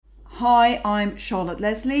Hi, I'm Charlotte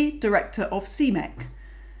Leslie, Director of CMEC.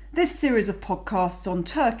 This series of podcasts on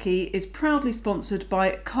Turkey is proudly sponsored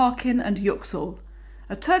by Karkin and Yüksel,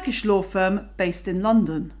 a Turkish law firm based in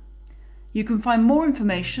London. You can find more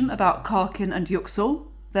information about Karkin and Yüksel,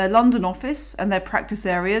 their London office and their practice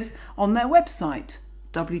areas on their website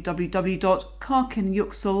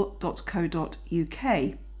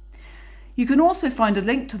www.karkinyuksel.co.uk. You can also find a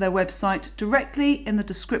link to their website directly in the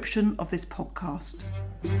description of this podcast.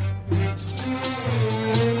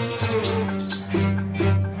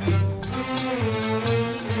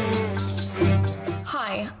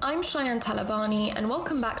 Hi, I'm Cheyenne Talabani and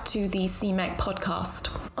welcome back to the CMEC podcast.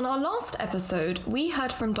 On our last episode, we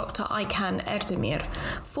heard from Dr. Aykan Erdemir,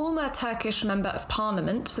 former Turkish Member of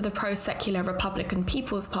Parliament for the pro-secular Republican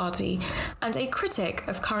People's Party and a critic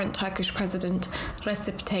of current Turkish President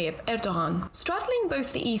Recep Tayyip Erdogan. Straddling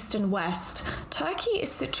both the East and West, Turkey is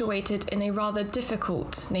situated in a rather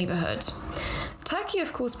difficult neighbourhood. Turkey,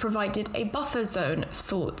 of course, provided a buffer zone of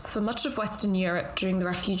sorts for much of Western Europe during the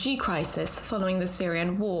refugee crisis following the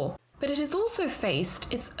Syrian war. But it has also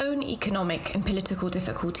faced its own economic and political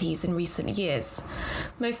difficulties in recent years,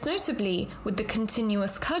 most notably with the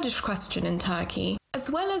continuous Kurdish question in Turkey, as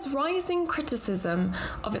well as rising criticism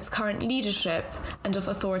of its current leadership and of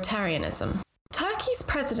authoritarianism. Turkey's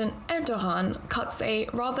President Erdogan cuts a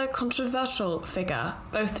rather controversial figure,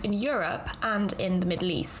 both in Europe and in the Middle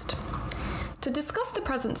East. To discuss the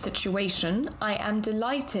present situation, I am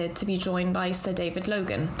delighted to be joined by Sir David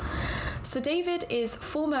Logan. Sir David is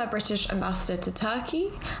former British ambassador to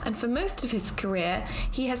Turkey, and for most of his career,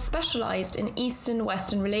 he has specialised in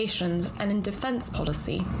Eastern-Western relations and in defence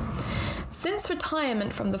policy. Since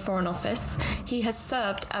retirement from the Foreign Office, he has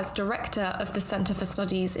served as Director of the Centre for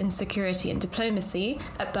Studies in Security and Diplomacy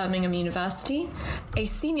at Birmingham University, a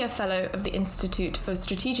Senior Fellow of the Institute for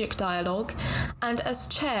Strategic Dialogue, and as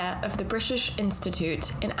Chair of the British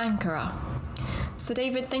Institute in Ankara. So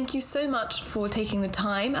David, thank you so much for taking the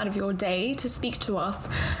time out of your day to speak to us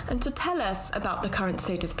and to tell us about the current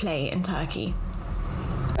state of play in Turkey.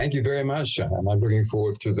 Thank you very much, and I'm looking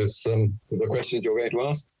forward to this, the questions you're going to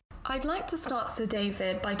ask. I'd like to start, Sir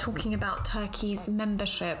David, by talking about Turkey's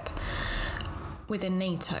membership within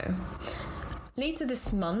NATO. Later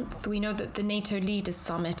this month, we know that the NATO Leaders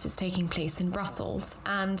Summit is taking place in Brussels,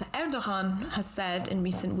 and Erdogan has said in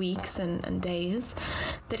recent weeks and days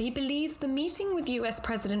that he believes the meeting with US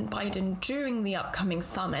President Biden during the upcoming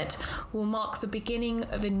summit will mark the beginning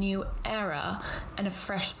of a new era and a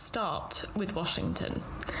fresh start with Washington.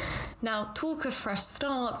 Now, talk of fresh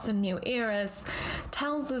starts and new eras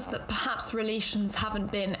tells us that perhaps relations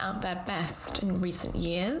haven't been at their best in recent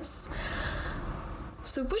years.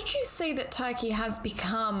 So would you say that Turkey has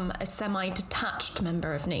become a semi-detached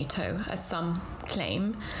member of NATO, as some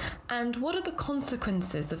claim? And what are the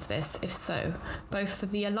consequences of this, if so, both for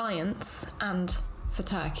the alliance and for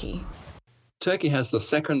Turkey? Turkey has the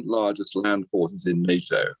second largest land forces in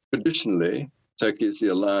NATO. Traditionally, Turkey is the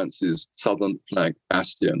alliance's southern flank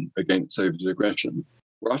bastion against Soviet aggression.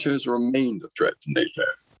 Russia has remained a threat to NATO.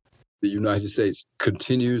 The United States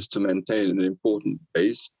continues to maintain an important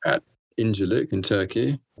base at Incirlik in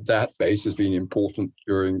Turkey. That base has been important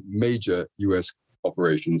during major US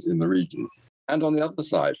operations in the region. And on the other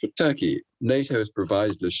side, for Turkey, NATO has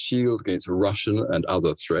provided a shield against Russian and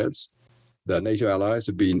other threats. The NATO allies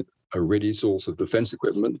have been a ready source of defense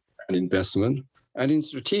equipment and investment. And in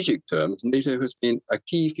strategic terms, NATO has been a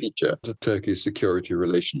key feature to Turkey's security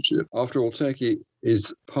relationship. After all, Turkey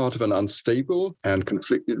is part of an unstable and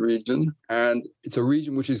conflicted region, and it's a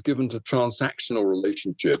region which is given to transactional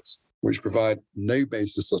relationships which provide no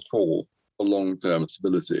basis at all for long-term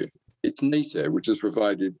stability. It's NATO which has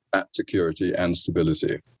provided that security and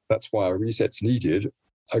stability. That's why a reset's needed.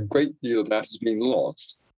 A great deal of that has been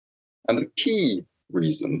lost. And the key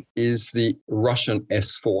reason is the Russian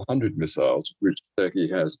S-400 missiles, which Turkey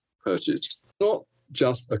has purchased. Not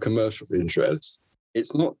just a commercial interest.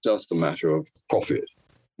 It's not just a matter of profit.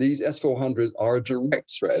 These S-400s are a direct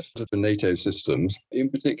threat to the NATO systems, in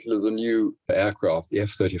particular the new aircraft, the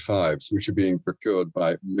F-35s, which are being procured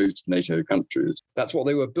by most NATO countries. That's what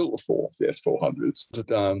they were built for, the S-400s, to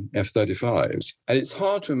down F-35s. And it's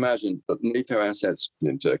hard to imagine that NATO assets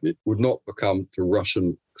in Turkey would not become to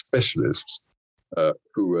Russian specialists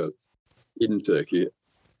who were in Turkey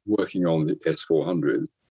working on the S-400s.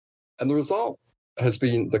 And the result has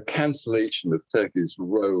been the cancellation of Turkey's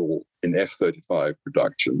role in F-35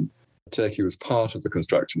 production. Turkey was part of the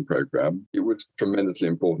construction program. It was tremendously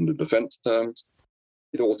important in defense terms.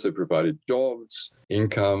 It also provided jobs,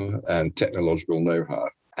 income, and technological know-how.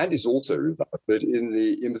 And it's also resulted in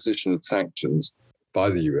the imposition of sanctions by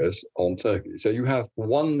the US on Turkey. So you have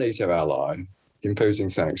one NATO ally imposing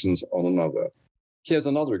sanctions on another. Here's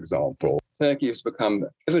another example. Turkey has become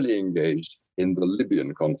heavily engaged in the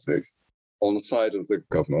Libyan conflict on the side of the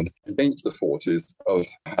government against the forces of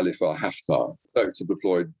Khalifa Haftar. Turks have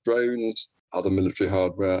deployed drones, other military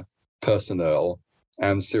hardware, personnel,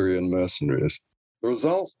 and Syrian mercenaries. The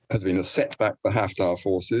result has been a setback for Haftar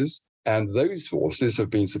forces, and those forces have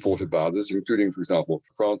been supported by others, including, for example,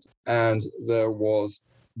 France. And there was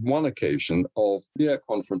one occasion of near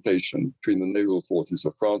confrontation between the naval forces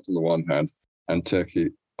of France on the one hand and Turkey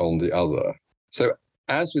on the other. So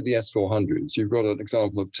as with the S-400s, you've got an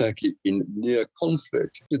example of Turkey in near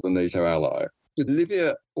conflict with the NATO ally. But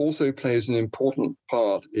Libya also plays an important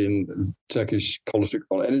part in Turkish politics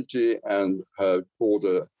on energy and her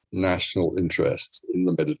broader national interests in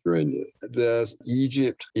the Mediterranean. There's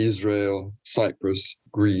Egypt, Israel, Cyprus,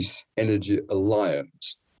 Greece energy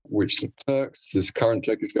alliance, which the Turks, this current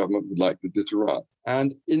Turkish government, would like to disrupt.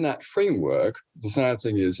 And in that framework, the sad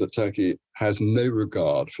thing is that Turkey has no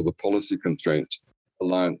regard for the policy constraints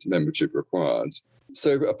alliance membership requires.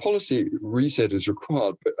 So a policy reset is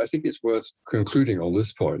required, but I think it's worth concluding on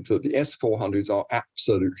this point that the S-400s are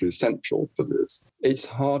absolutely essential for this. It's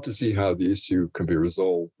hard to see how the issue can be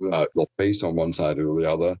resolved without based on one side or the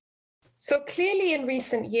other. So clearly in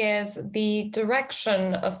recent years, the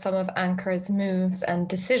direction of some of Ankara's moves and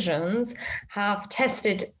decisions have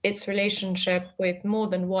tested its relationship with more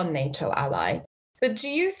than one NATO ally. But do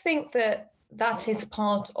you think that is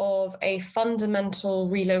part of a fundamental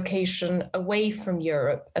relocation away from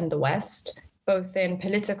Europe and the West, both in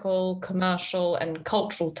political, commercial, and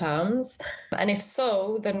cultural terms? And if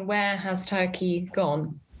so, then where has Turkey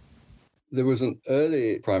gone? There was an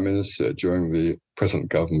early prime minister during the present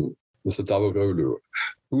government, Mr. Davutoglu,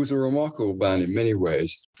 who was a remarkable man in many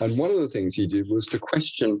ways. And one of the things he did was to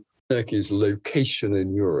question Turkey's location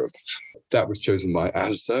in Europe. That was chosen by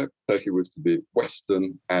Ataturk. Turkey was to be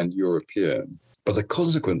Western and European. But the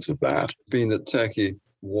consequence of that being that Turkey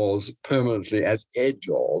was permanently at edge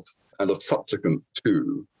of and a supplicant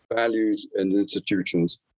to values and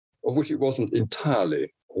institutions of which it wasn't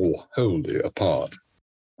entirely or wholly a part.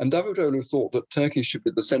 And Davutoglu thought that Turkey should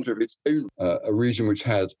be the center of its own, a region which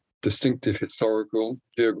had distinctive historical,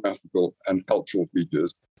 geographical, and cultural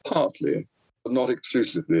features, partly, but not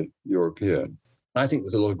exclusively, European. I think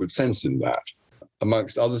there's a lot of good sense in that.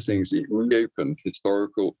 Amongst other things, it reopened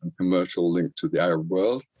historical and commercial links to the Arab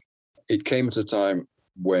world. It came at a time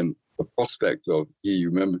when the prospect of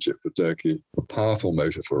EU membership for Turkey was a powerful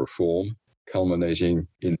motor for reform, culminating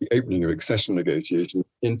in the opening of accession negotiations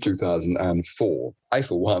in 2004. I,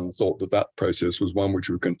 for one, thought that process was one which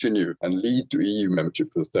would continue and lead to EU membership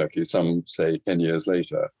for Turkey, some say 10 years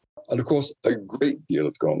later. And of course, a great deal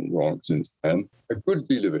has gone wrong since then. A good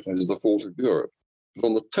deal of it is the fault of Europe. But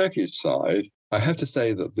on the Turkish side, I have to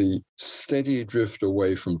say that the steady drift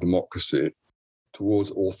away from democracy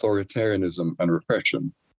towards authoritarianism and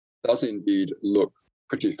repression does indeed look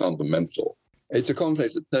pretty fundamental. It's a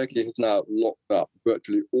complex that Turkey has now locked up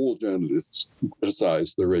virtually all journalists who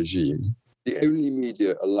criticize the regime. The only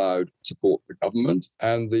media allowed to support the government,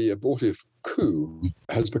 and the abortive coup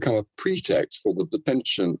has become a pretext for the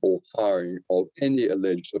detention or firing of any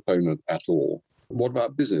alleged opponent at all. What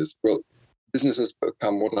about business? Well, business has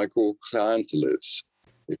become what I call clientelist.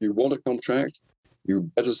 If you want a contract, you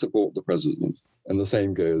better support the president. And the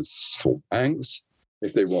same goes for banks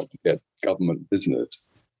if they want to get government business.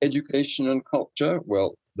 Education and culture,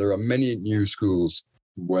 well, there are many new schools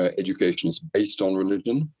where education is based on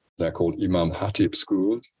religion. They're called Imam Hatip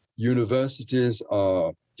schools. Universities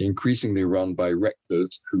are increasingly run by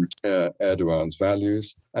rectors who share Erdogan's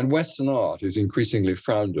values. And Western art is increasingly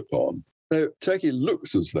frowned upon. So Turkey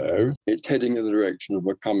looks as though it's heading in the direction of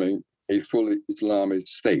becoming a fully Islamic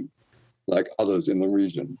state, like others in the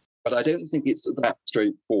region. But I don't think it's that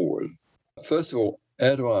straightforward. First of all,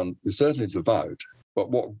 Erdogan is certainly devout, but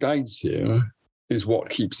what guides him is what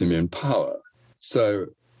keeps him in power. So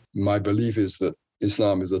my belief is that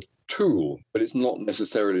Islam is a tool, but it's not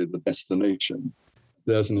necessarily the destination.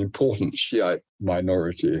 There's an important Shiite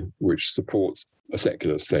minority which supports a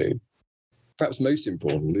secular state. Perhaps most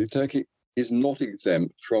importantly, Turkey is not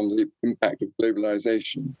exempt from the impact of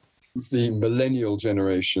globalization. The millennial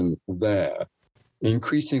generation there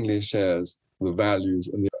increasingly shares the values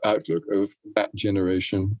and the outlook of that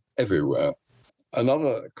generation everywhere.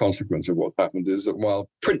 Another consequence of what happened is that while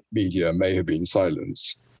print media may have been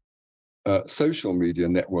silenced, social media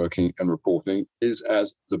networking and reporting is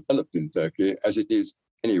as developed in Turkey as it is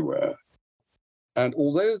anywhere. And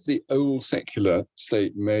although the old secular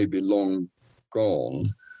state may be long gone,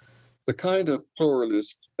 the kind of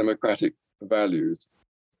pluralist democratic values,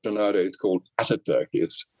 which are nowadays called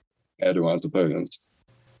Ataturkist, Erdogan's opponents,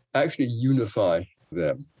 actually unify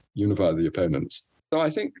the opponents. So I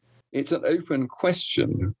think it's an open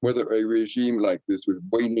question whether a regime like this with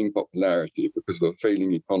waning popularity because of a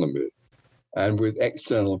failing economy and with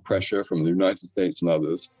external pressure from the United States and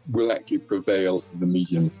others will actually prevail in the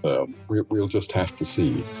medium term. We'll just have to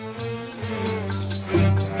see.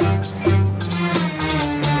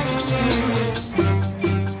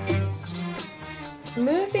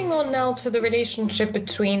 Moving on now to the relationship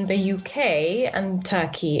between the UK and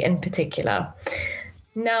Turkey in particular.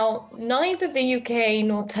 Now, neither the UK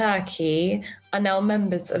nor Turkey are now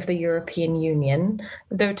members of the European Union,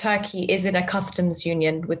 though Turkey is in a customs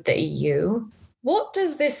union with the EU. What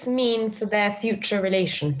does this mean for their future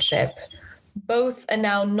relationship? Both are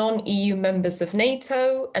now non-EU members of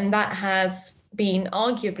NATO, and that has been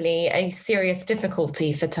arguably a serious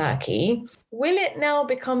difficulty for Turkey. Will it now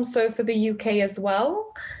become so for the UK as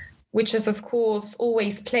well? Which has, of course,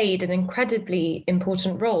 always played an incredibly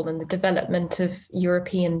important role in the development of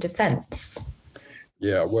European defence.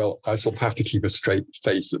 Yeah, well, I sort of have to keep a straight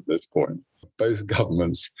face at this point. Both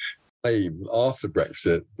governments claim after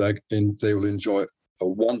Brexit they will enjoy a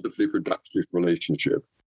wonderfully productive relationship,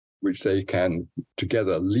 which they can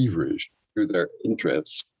together leverage through their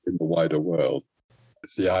interests in the wider world.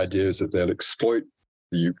 The idea is that they'll exploit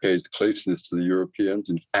the UK's closeness to the Europeans,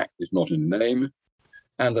 in fact, if not in name,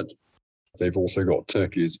 and that they've also got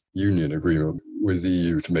Turkey's union agreement with the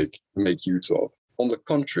EU to make use of. On the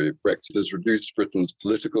contrary, Brexit has reduced Britain's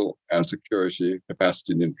political and security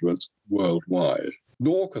capacity and influence worldwide.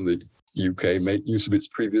 Nor can the UK make use of its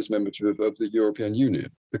previous membership of the European Union.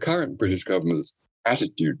 The current British government's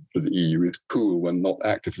attitude to the EU is cool when not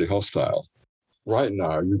actively hostile. Right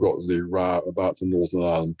now, you've got the row about the Northern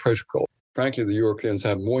Ireland Protocol. Frankly, the Europeans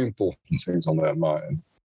have more important things on their mind.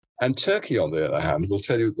 And Turkey, on the other hand, will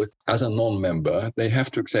tell you that as a non-member, they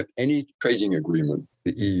have to accept any trading agreement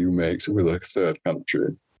the EU makes with a third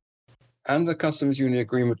country. And the customs union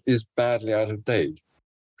agreement is badly out of date.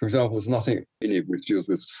 For example, there's nothing in it which deals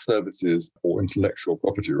with services or intellectual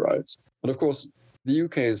property rights. And of course, the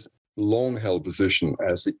UK's long-held position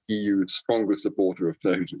as the EU's strongest supporter of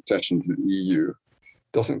Turkish accession to the EU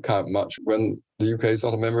doesn't count much when the UK is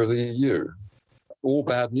not a member of the EU. All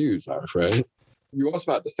bad news, I'm afraid. You asked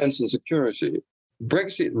about defence and security.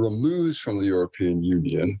 Brexit removes from the European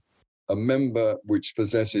Union a member which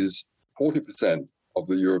possesses 40% of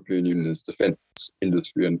the European Union's defence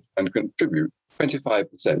industry and contribute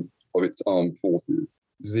 25% of its armed forces.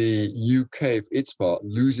 The UK, for its part,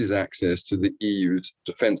 loses access to the EU's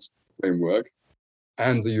defence framework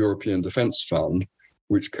and the European Defence Fund,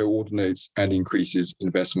 which coordinates and increases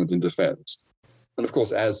investment in defence. And of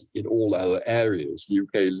course, as in all other areas, the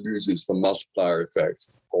UK loses the multiplier effect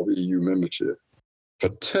of EU membership. For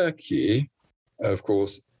Turkey, of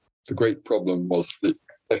course, the great problem was the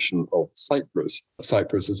accession of Cyprus.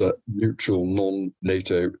 Cyprus is a neutral,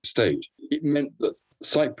 non-NATO state. It meant that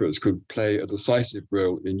Cyprus could play a decisive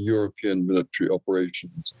role in European military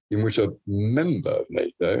operations, in which a member of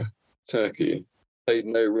NATO, Turkey, played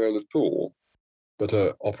no role at all, but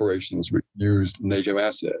operations which used NATO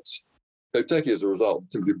assets. So Turkey, as a result,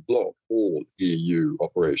 simply blocked all EU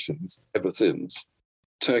operations ever since.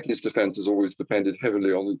 Turkey's defence has always depended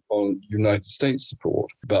heavily on United States support,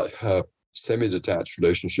 but her semi-detached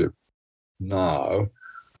relationship now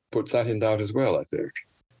puts that in doubt as well, I think.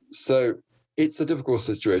 So it's a difficult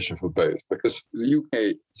situation for both, because the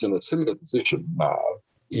UK is in a similar position now.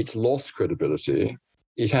 It's lost credibility.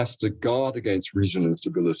 It has to guard against regional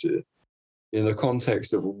instability in the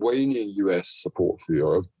context of waning US support for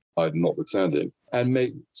Europe, Biden notwithstanding, and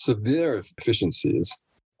make severe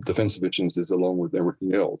defense efficiencies along with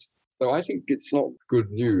everything else. So I think it's not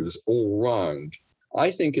good news all round.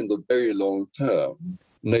 I think in the very long term,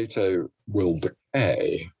 NATO will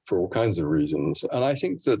decay for all kinds of reasons. And I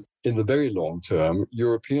think that in the very long term,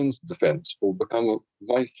 European defense will become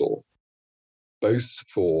vital, both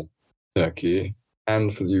for Turkey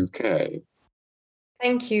and for the UK.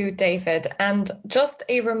 Thank you, David. And just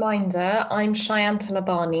a reminder, I'm Cheyenne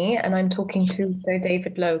Talabani, and I'm talking to Sir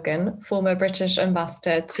David Logan, former British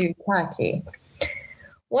ambassador to Turkey.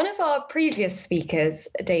 One of our previous speakers,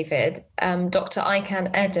 David, Dr.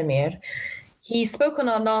 Aykan Erdemir, he spoke on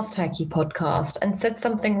our last Turkey podcast and said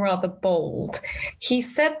something rather bold. He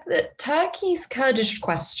said that Turkey's Kurdish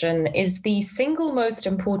question is the single most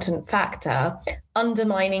important factor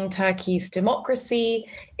undermining Turkey's democracy,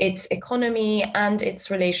 its economy, and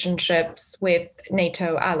its relationships with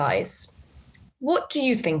NATO allies. What do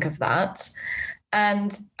you think of that?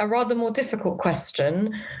 And a rather more difficult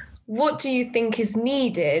question, what do you think is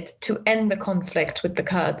needed to end the conflict with the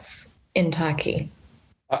Kurds in Turkey?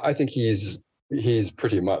 I think he's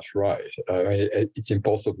pretty much right. It's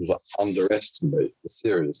impossible to underestimate the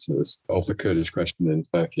seriousness of the Kurdish question in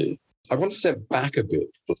Turkey. I want to step back a bit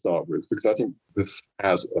to start with, because I think this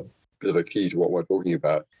has a bit of a key to what we're talking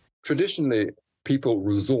about. Traditionally, people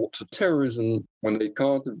resort to terrorism when they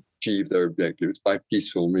can't achieve their objectives by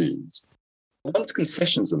peaceful means. Once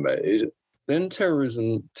concessions are made, then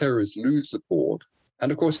terrorists lose support.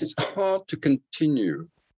 And of course, it's hard to continue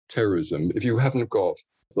terrorism if you haven't got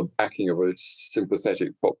the backing of a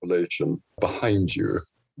sympathetic population behind you.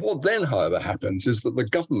 What then, however, happens is that the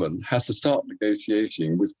government has to start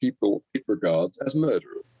negotiating with people it regards as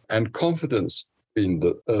murderers. And confidence in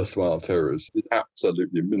the erstwhile terrorists is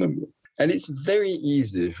absolutely minimal. And it's very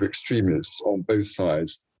easy for extremists on both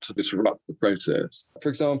sides to disrupt the process. For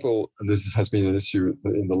example, and this has been an issue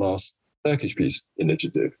in the last Turkish peace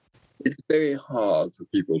initiative, it's very hard for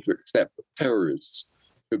people to accept that terrorists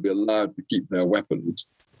should be allowed to keep their weapons.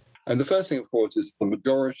 And the first thing, of course, is the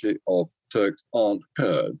majority of Turks aren't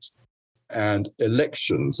Kurds, and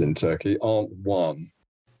elections in Turkey aren't won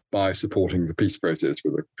by supporting the peace process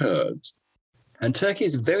with the Kurds. And Turkey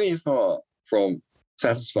is very far from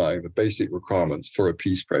satisfying the basic requirements for a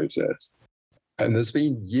peace process. And there's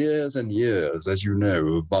been years and years, as you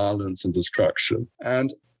know, of violence and destruction.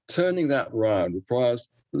 And turning that around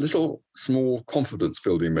requires little small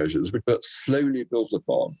confidence-building measures, which are slowly built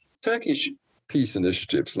upon. Turkish peace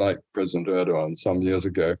initiatives like President Erdogan some years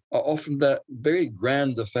ago are often very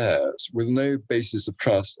grand affairs with no basis of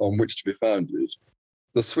trust on which to be founded.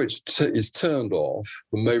 The switch is turned off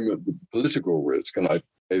the moment that the political risk, and I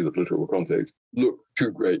gave the political context, look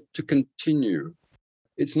too great to continue.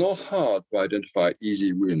 It's not hard to identify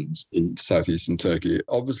easy wins in southeastern Turkey.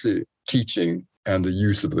 Obviously, teaching and the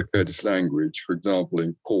use of the Kurdish language, for example,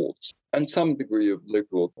 in courts, and some degree of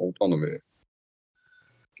local autonomy.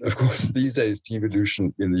 Of course, these days,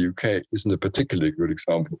 devolution in the UK isn't a particularly good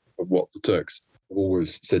example of what the Turks have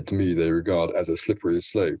always said to me they regard as a slippery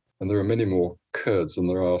slope. And there are many more Kurds than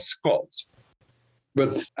there are Scots.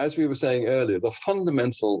 But as we were saying earlier, the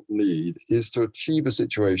fundamental need is to achieve a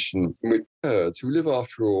situation in which Kurds, who live,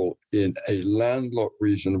 after all, in a landlocked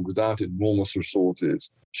region without enormous resources,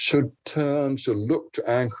 should look to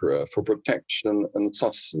Ankara for protection and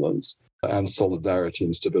sustenance and solidarity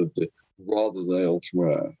and stability, rather than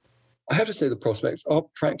elsewhere. I have to say the prospects are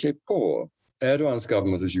frankly poor. Erdogan's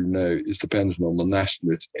government, as you know, is dependent on the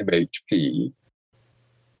nationalist MHP.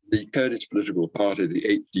 The Kurdish political party,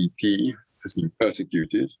 the HDP, has been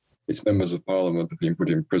persecuted. Its members of parliament have been put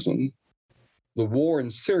in prison. The war in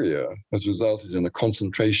Syria has resulted in a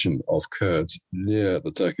concentration of Kurds near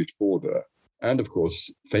the Turkish border. And of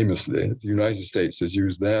course, famously, the United States has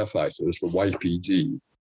used their fighters, the YPG,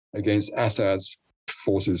 against Assad's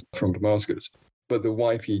forces from Damascus. But the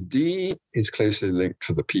YPD is closely linked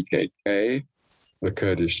to the PKK, the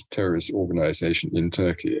Kurdish terrorist organization in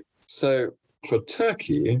Turkey. So for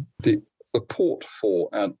Turkey, the support for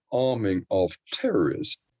an arming of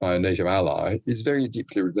terrorists by a NATO ally is very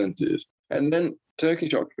deeply resented. And then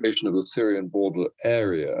Turkish occupation of the Syrian border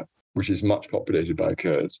area, which is much populated by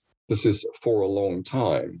Kurds, persists for a long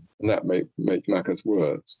time, and that may make matters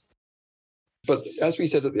worse. But as we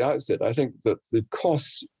said at the outset, I think that the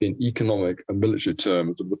cost in economic and military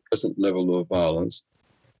terms of the present level of violence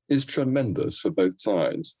is tremendous for both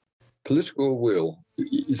sides. Political will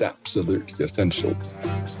is absolutely essential.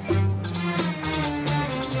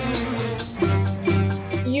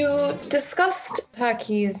 You discussed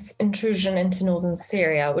Turkey's intrusion into northern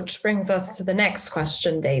Syria, which brings us to the next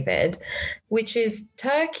question, David, which is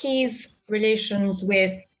Turkey's relations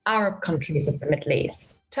with Arab countries of the Middle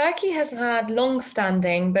East. Turkey has had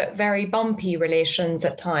long-standing but very bumpy relations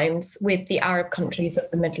at times with the Arab countries of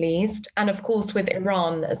the Middle East, and of course with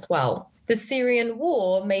Iran as well. The Syrian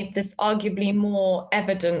war made this arguably more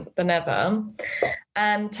evident than ever,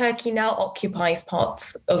 and Turkey now occupies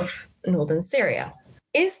parts of northern Syria.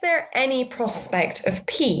 Is there any prospect of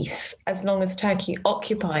peace as long as Turkey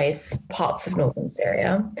occupies parts of northern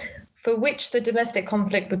Syria, for which the domestic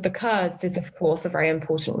conflict with the Kurds is, of course, a very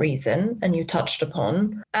important reason, and you touched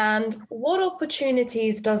upon? And what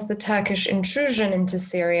opportunities does the Turkish intrusion into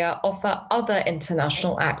Syria offer other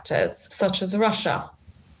international actors, such as Russia?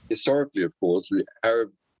 Historically, of course, the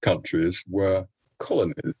Arab countries were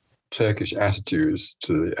colonies. Turkish attitudes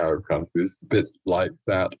to the Arab countries, a bit like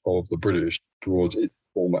that of the British towards its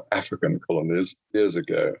former African colonies years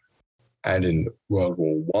ago. And in World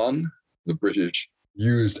War I, the British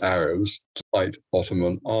used Arabs to fight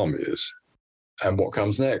Ottoman armies. And what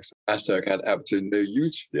comes next? Ataturk had absolutely no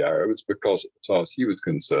use for the Arabs because, as far as he was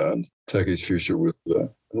concerned, Turkey's future was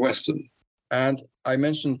Western. And I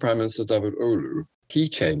mentioned Prime Minister Davutoglu. He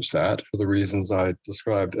changed that for the reasons I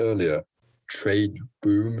described earlier. Trade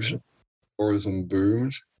boomed, tourism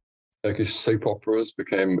boomed, Turkish soap operas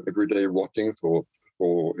became everyday watching for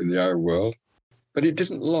in the Arab world. But it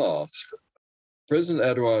didn't last. President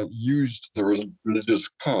Erdogan used the religious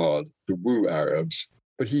card to woo Arabs,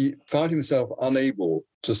 but he found himself unable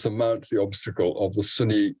to surmount the obstacle of the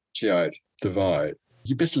Sunni-Shiite divide.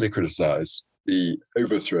 He bitterly criticized the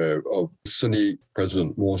overthrow of Sunni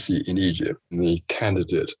President Morsi in Egypt, the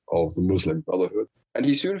candidate of the Muslim Brotherhood. And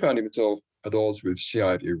he soon found himself at odds with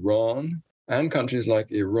Shiite Iran and countries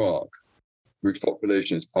like Iraq, whose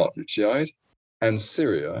population is partly Shiite, and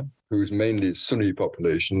Syria, whose mainly Sunni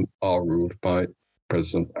population are ruled by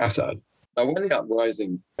President Assad. Now, when the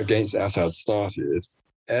uprising against Assad started,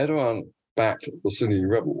 Erdogan backed the Sunni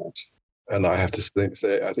rebels. And I have to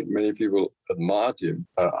say, I think many people admired him,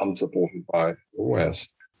 unsupported by the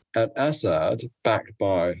West. And Assad, backed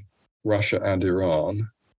by Russia and Iran,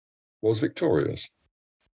 was victorious.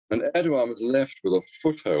 And Erdogan was left with a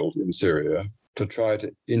foothold in Syria to try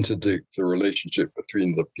to interdict the relationship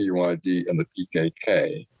between the PYD and the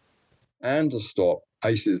PKK and to stop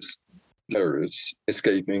ISIS terrorists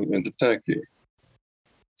escaping into Turkey.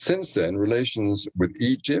 Since then, relations with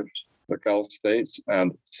Egypt, the Gulf states,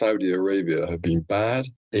 and Saudi Arabia have been bad.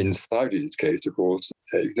 In Saudi's case, of course,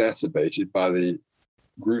 exacerbated by the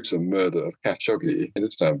gruesome murder of Khashoggi in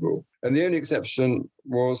Istanbul. And the only exception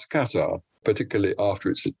was Qatar, particularly after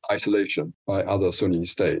its isolation by other Sunni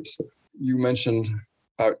states. You mentioned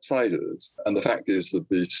outsiders, and the fact is that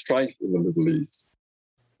the strife in the Middle East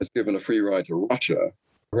has given a free ride to Russia.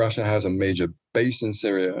 Russia has a major base in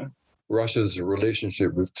Syria. Russia's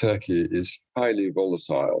relationship with Turkey is highly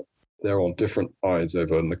volatile. They're on different sides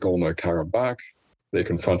over Nagorno-Karabakh. They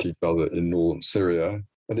confront each other in northern Syria.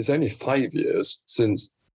 And it's only 5 years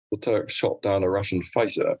since the Turks shot down a Russian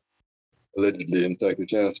fighter, allegedly in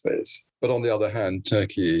Turkish airspace. But on the other hand,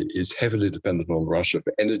 Turkey is heavily dependent on Russia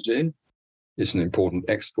for energy. It's an important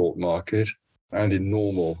export market. And in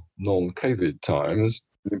normal, non-COVID times,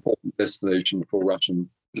 an important destination for Russian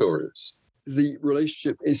tourists. The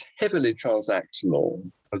relationship is heavily transactional,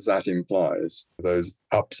 as that implies, those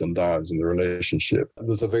ups and downs in the relationship.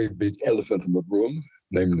 There's a very big elephant in the room,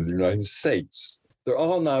 namely the United States. There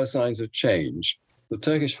are now signs of change. The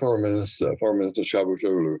Turkish Foreign Minister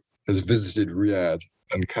Çavuşoğlu, has visited Riyadh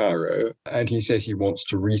and Cairo, and he says he wants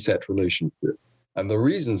to reset relationship. And the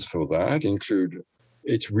reasons for that include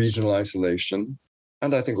its regional isolation,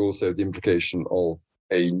 and I think also the implication of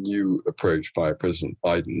a new approach by President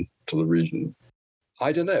Biden to the region.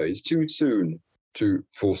 I don't know, it's too soon to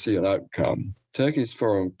foresee an outcome. Turkey's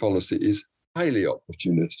foreign policy is highly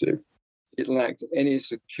opportunistic. It lacks any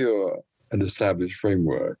secure and established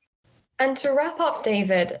framework. And to wrap up,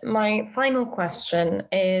 David, my final question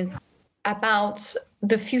is about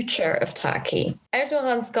the future of Turkey.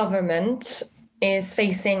 Erdogan's government is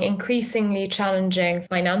facing increasingly challenging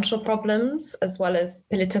financial problems as well as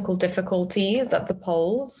political difficulties at the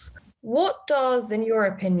polls. What does, in your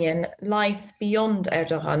opinion, life beyond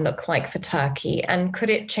Erdogan look like for Turkey, and could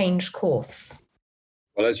it change course?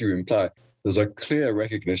 Well, as you imply, there's a clear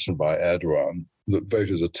recognition by Erdogan that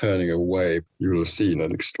voters are turning away. You will have seen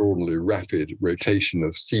an extraordinarily rapid rotation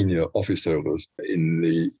of senior office holders in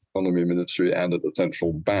the economy ministry and at the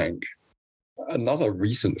central bank. Another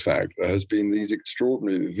recent factor has been these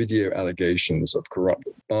extraordinary video allegations of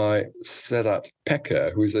corruption by Sedat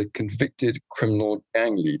Peker, who is a convicted criminal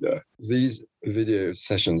gang leader. These video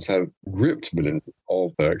sessions have gripped millions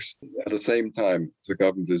of Turks. At the same time, the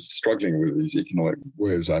government is struggling with these economic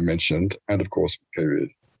woes I mentioned, and of course, COVID.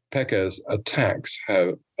 Peker's attacks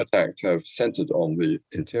have centered on the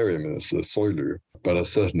Interior Minister, Soylu, but are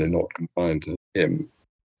certainly not confined to him.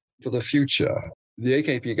 For the future, the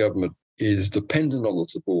AKP government is dependent on the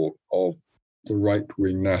support of the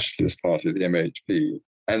right-wing nationalist party, the MHP.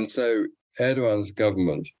 And so Erdogan's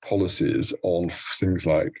government policies on things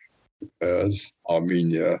like Kurds,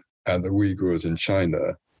 Armenia, and the Uyghurs in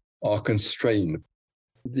China are constrained.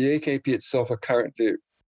 The AKP itself are currently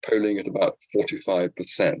polling at about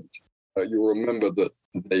 45%. You'll remember that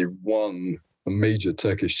they won the major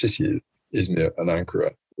Turkish cities, Izmir and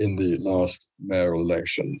Ankara, in the last mayoral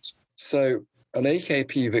elections. So an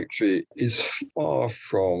AKP victory is far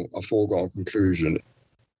from a foregone conclusion.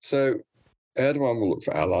 So Erdogan will look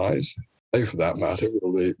for allies. So for that matter,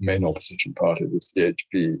 will the main opposition party, the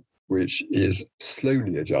CHP, which is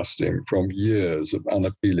slowly adjusting from years of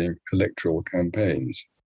unappealing electoral campaigns.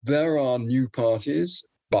 There are new parties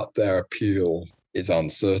but their appeal is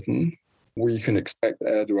uncertain. We can expect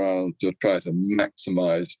Erdogan to try to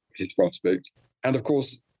maximize his prospect. And of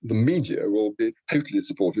course, the media will be totally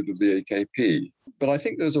supportive of the AKP. But I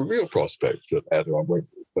think there's a real prospect that Erdogan won't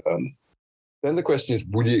return. Then the question is,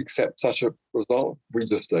 would he accept such a result? We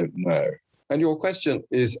just don't know. And your question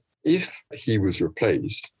is, if he was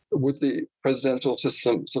replaced, would the presidential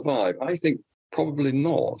system survive? I think probably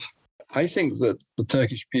not. I think that the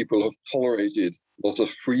Turkish people have tolerated lots of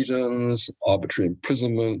freedoms, arbitrary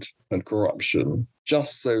imprisonment, and corruption,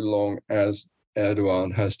 just so long as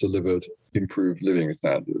Erdogan has delivered improved living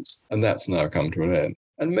standards. And that's now come to an end.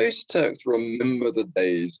 And most Turks remember the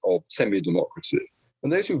days of semi-democracy.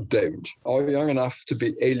 And those who don't are young enough to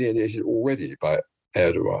be alienated already by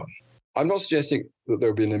Erdogan. I'm not suggesting that there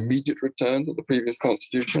will be an immediate return to the previous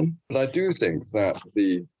constitution, but I do think that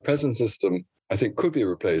the present system, I think, could be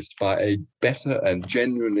replaced by a better and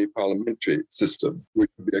genuinely parliamentary system, which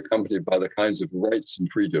would be accompanied by the kinds of rights and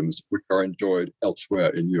freedoms which are enjoyed elsewhere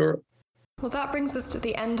in Europe. Well, that brings us to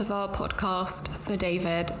the end of our podcast, Sir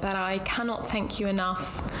David, but I cannot thank you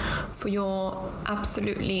enough for your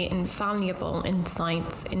absolutely invaluable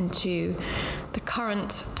insights into the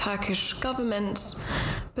current Turkish government,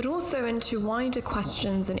 but also into wider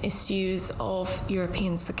questions and issues of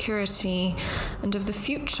European security and of the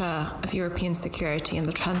future of European security in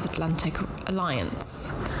the transatlantic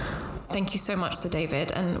alliance. Thank you so much, Sir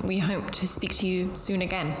David, and we hope to speak to you soon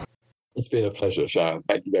again. It's been a pleasure, Sharon.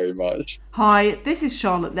 Thank you very much. Hi, this is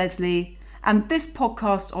Charlotte Leslie, and this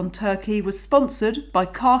podcast on Turkey was sponsored by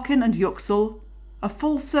Karkin and Yüksel, a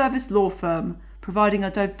full-service law firm providing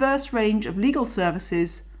a diverse range of legal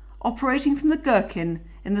services operating from the Gherkin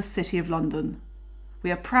in the City of London.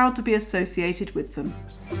 We are proud to be associated with them.